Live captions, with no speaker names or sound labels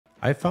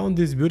I found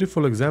this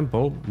beautiful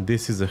example.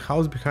 This is a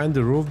house behind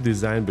the roof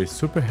designed by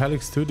Super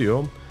Helix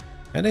Studio,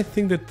 and I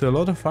think that a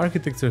lot of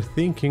architects are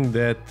thinking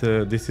that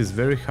this is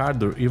very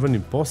hard or even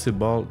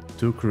impossible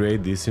to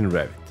create this in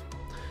Revit.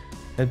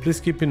 And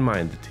please keep in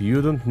mind that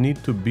you don't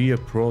need to be a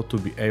pro to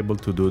be able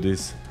to do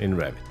this in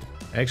Revit.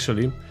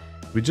 Actually,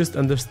 with just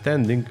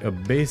understanding a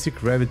basic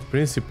Revit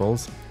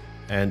principles,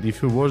 and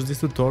if you watch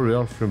this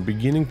tutorial from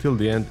beginning till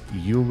the end,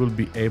 you will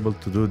be able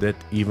to do that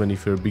even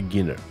if you're a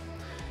beginner.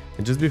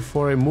 And just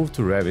before I move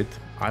to Revit,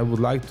 I would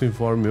like to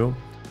inform you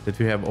that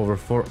we have over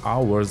 4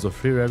 hours of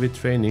free Revit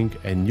training,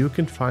 and you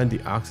can find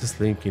the access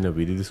link in a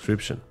video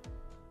description.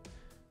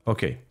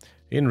 Okay,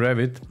 in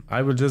Revit,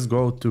 I will just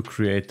go to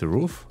create a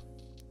roof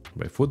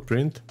by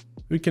footprint.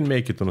 We can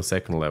make it on a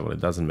second level, it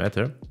doesn't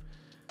matter.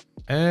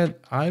 And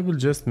I will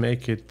just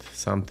make it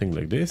something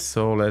like this.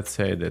 So let's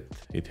say that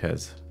it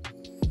has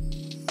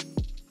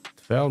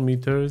 12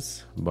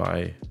 meters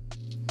by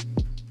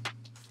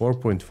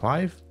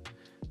 4.5.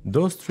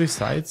 Those 3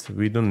 sides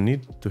we don't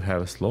need to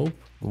have a slope,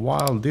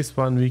 while this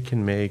one we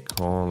can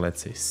make on,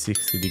 let's say,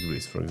 60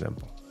 degrees, for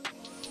example.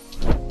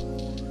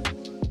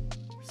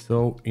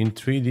 So in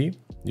 3D,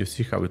 you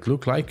see how it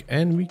looks like,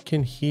 and we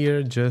can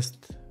here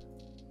just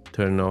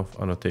turn off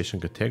annotation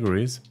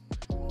categories.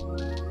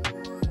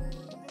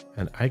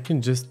 And I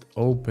can just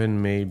open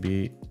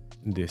maybe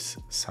this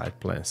side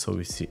plan so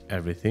we see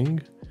everything.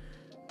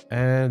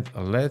 And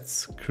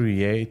let's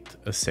create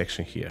a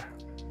section here.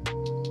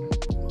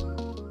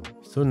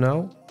 So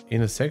now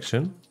in a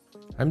section,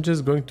 I'm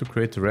just going to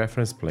create a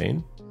reference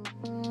plane,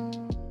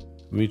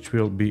 which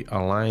will be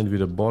aligned with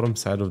the bottom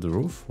side of the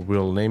roof.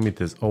 We'll name it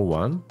as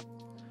O1.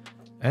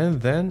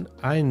 And then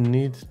I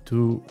need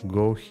to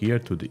go here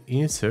to the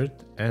insert,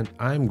 and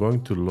I'm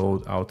going to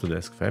load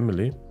Autodesk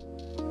family.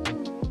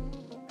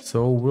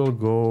 So we'll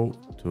go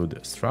to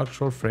the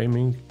structural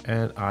framing,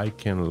 and I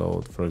can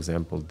load, for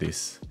example,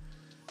 this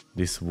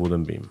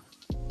wooden beam.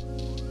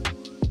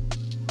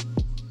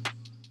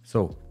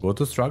 So go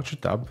to structure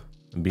tab,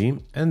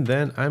 beam, and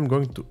then I'm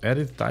going to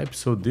edit type.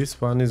 So this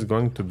one is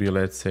going to be,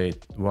 let's say,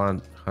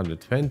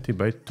 120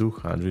 by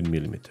 200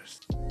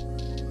 millimeters.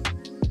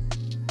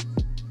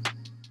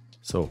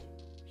 So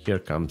here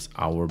comes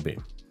our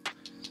beam.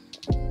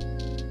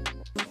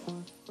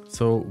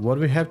 So what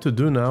we have to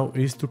do now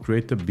is to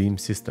create a beam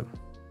system.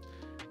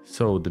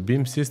 So the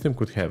beam system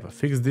could have a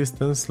fixed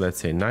distance, let's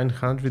say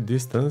 900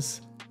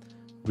 distance.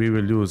 We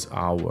will use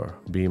our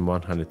beam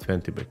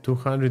 120 by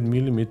 200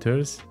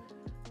 millimeters,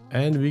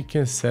 and we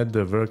can set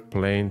the work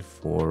plane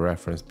for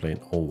reference plane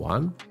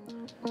O1.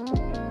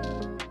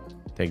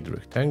 Take the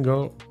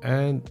rectangle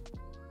and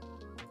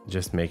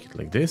just make it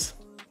like this.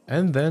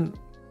 And then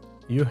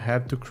you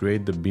have to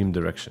create the beam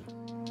direction.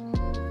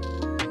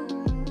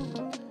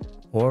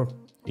 Or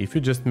if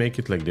you just make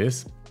it like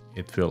this,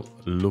 it will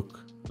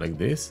look like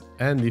this.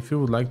 And if you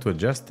would like to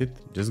adjust it,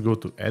 just go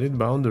to edit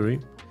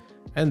boundary,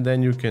 and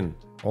then you can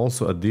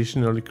also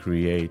additionally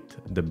create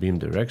the beam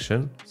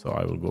direction. So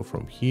I will go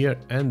from here,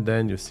 and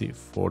then you see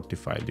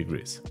 45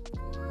 degrees.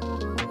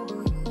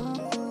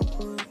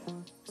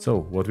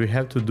 So what we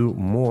have to do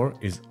more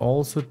is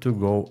also to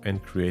go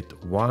and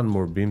create one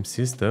more beam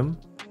system,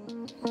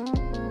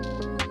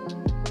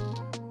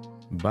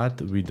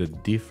 but with a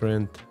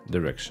different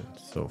direction.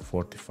 So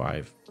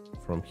 45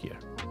 from here.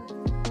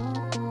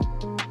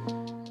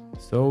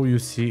 So you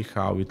see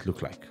how it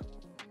looks like.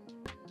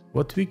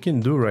 What we can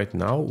do right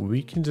now,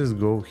 we can just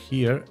go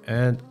here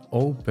and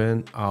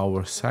open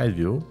our side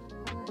view.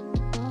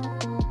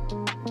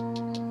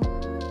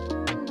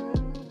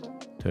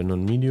 Turn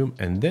on medium,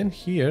 and then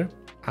here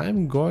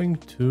I'm going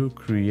to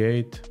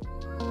create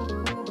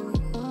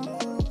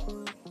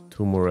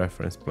 2 more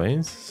reference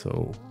planes.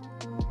 So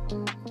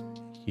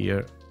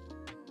here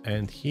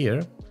and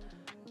here,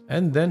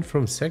 and then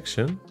from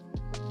section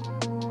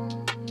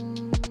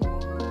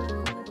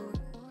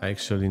I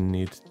actually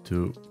need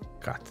to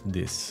cut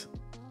this.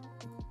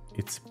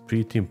 It's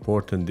pretty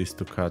important this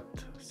to cut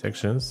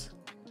sections,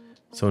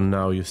 so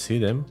now you see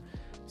them.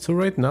 So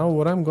right now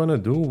what I'm gonna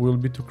do will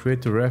be to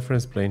create a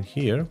reference plane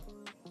here,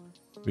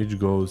 which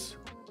goes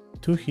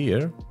to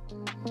here.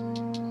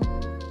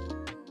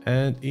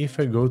 And if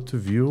I go to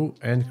view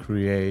and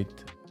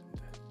create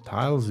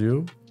tiles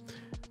view,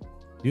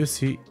 you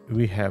see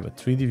we have a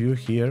 3D view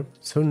here.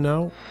 So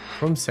now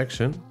from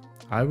section,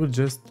 I will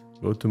just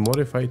go to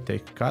modify,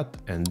 take cut,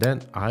 and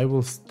then I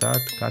will start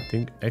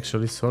cutting.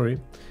 Actually, sorry,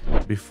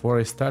 before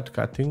I start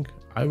cutting,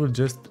 I will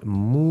just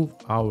move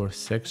our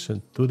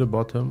section to the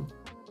bottom,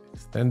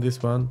 extend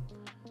this one,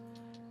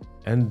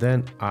 and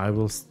then I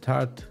will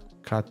start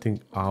cutting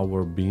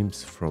our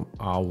beams from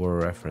our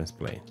reference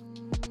plane.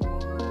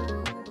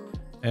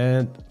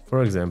 And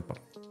for example,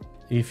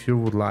 if you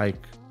would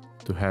like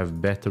to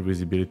have better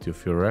visibility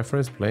of your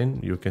reference plane,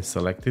 you can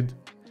select it.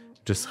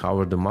 Just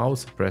hover the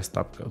mouse, press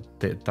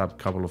tab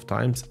couple of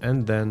times,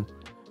 and then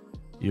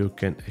you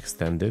can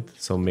extend it.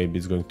 So maybe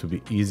it's going to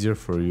be easier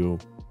for you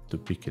to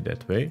pick it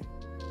that way.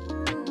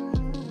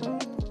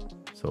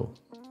 So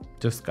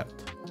just cut.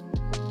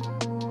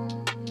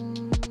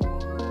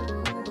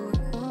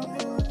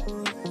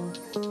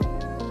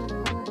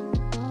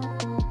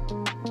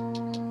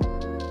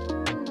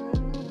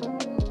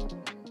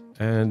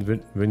 And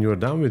when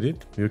you're done with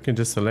it, you can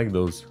just select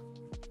those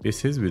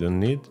pieces we don't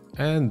need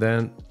and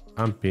then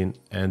unpin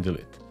and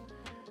delete.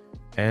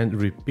 And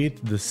repeat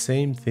the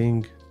same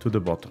thing to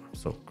the bottom.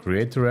 So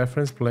create a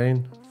reference plane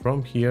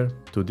from here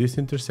to this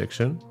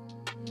intersection.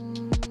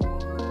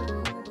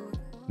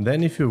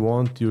 Then if you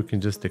want, you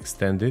can just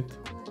extend it.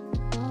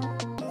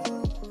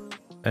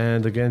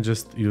 And again,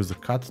 just use the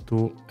cut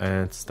tool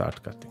and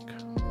start cutting.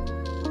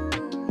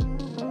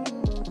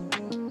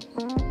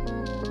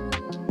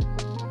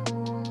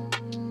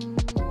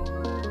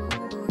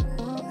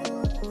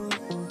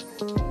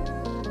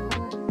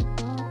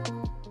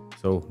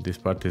 So this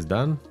part is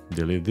done,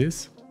 delete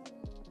this.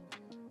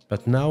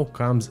 But now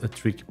comes a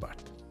tricky part.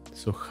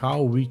 So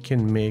how we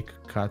can make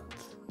cut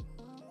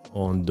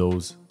on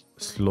those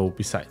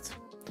slopey sides.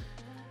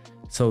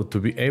 So to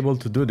be able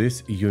to do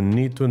this, you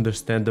need to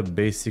understand the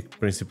basic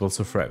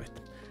principles of Revit.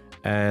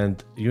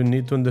 And you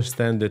need to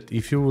understand that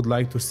if you would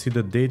like to see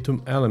the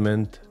datum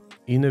element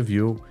in a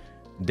view,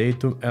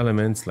 datum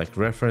elements like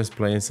reference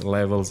planes,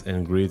 levels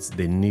and grids,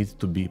 they need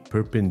to be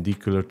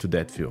perpendicular to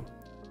that view.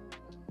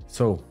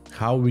 So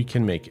how we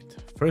can make it?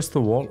 First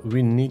of all,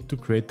 we need to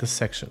create a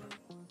section,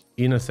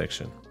 in a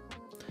section.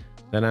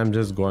 Then I'm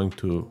just going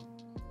to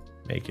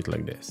make it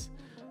like this.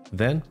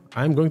 Then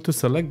I'm going to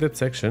select that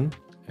section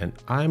and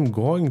I'm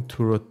going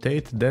to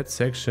rotate that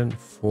section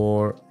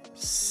for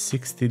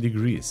 60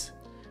 degrees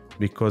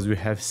because we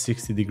have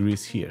 60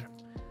 degrees here.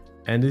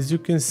 And as you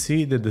can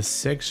see that the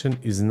section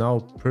is now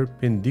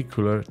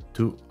perpendicular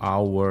to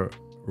our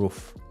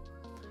roof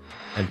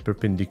and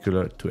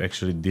perpendicular to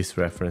actually this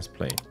reference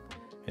plane.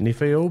 And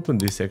if I open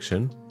this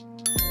section,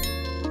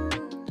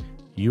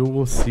 you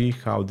will see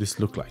how this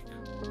looks like.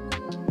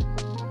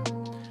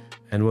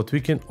 And what we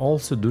can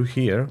also do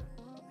here,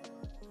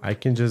 I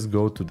can just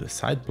go to the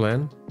side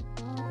plan.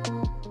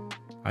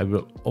 I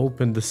will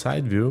open the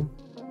side view.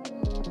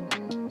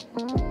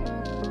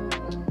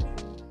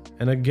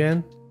 And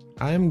again,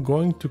 I'm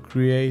going to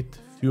create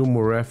a few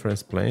more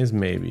reference planes,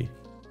 maybe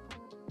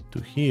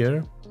to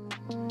here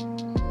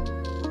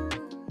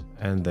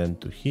and then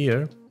to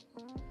here.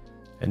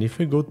 And if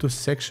we go to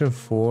section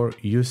 4,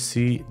 you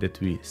see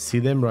that we see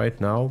them right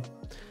now.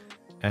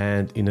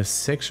 And in a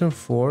section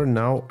 4,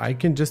 now I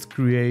can just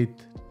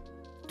create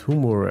 2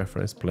 more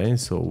reference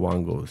planes. So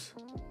one goes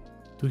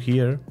to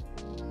here.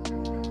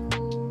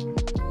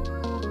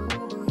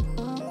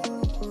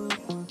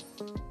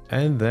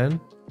 And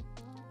then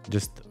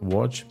just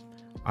watch,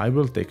 I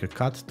will take a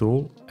cut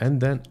tool and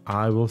then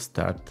I will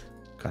start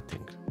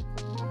cutting.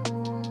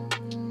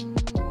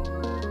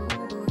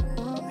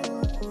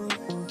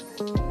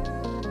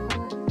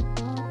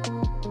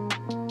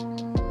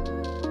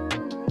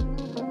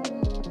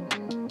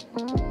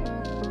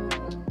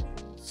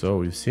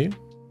 So you see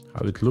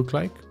how it look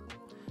like.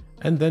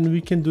 And then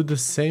we can do the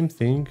same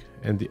thing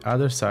on the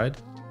other side.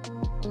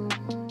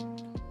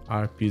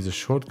 RP is a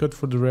shortcut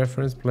for the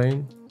reference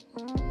plane.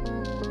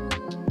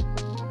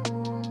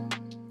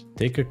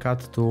 Take a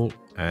cut tool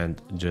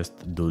and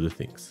just do the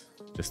things.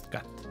 Just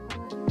cut.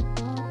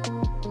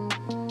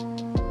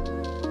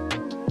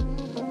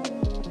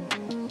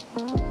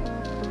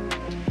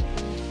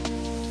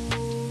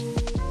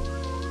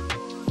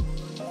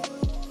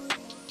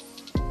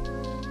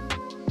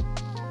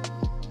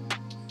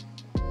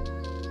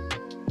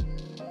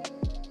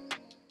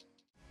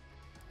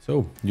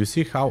 So you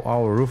see how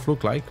our roof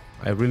look like.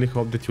 I really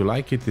hope that you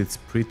like it. It's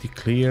pretty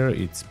clear,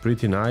 it's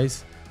pretty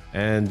nice,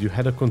 and you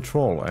had a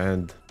control.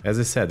 And as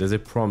I said, as I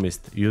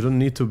promised, you don't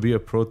need to be a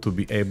pro to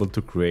be able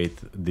to create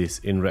this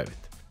in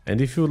Revit.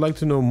 And if you would like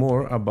to know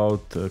more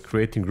about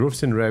creating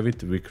roofs in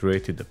Revit, we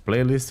created a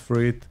playlist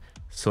for it.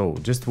 So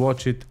just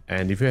watch it,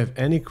 and if you have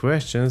any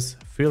questions,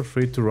 feel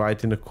free to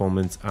write in the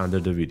comments under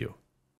the video.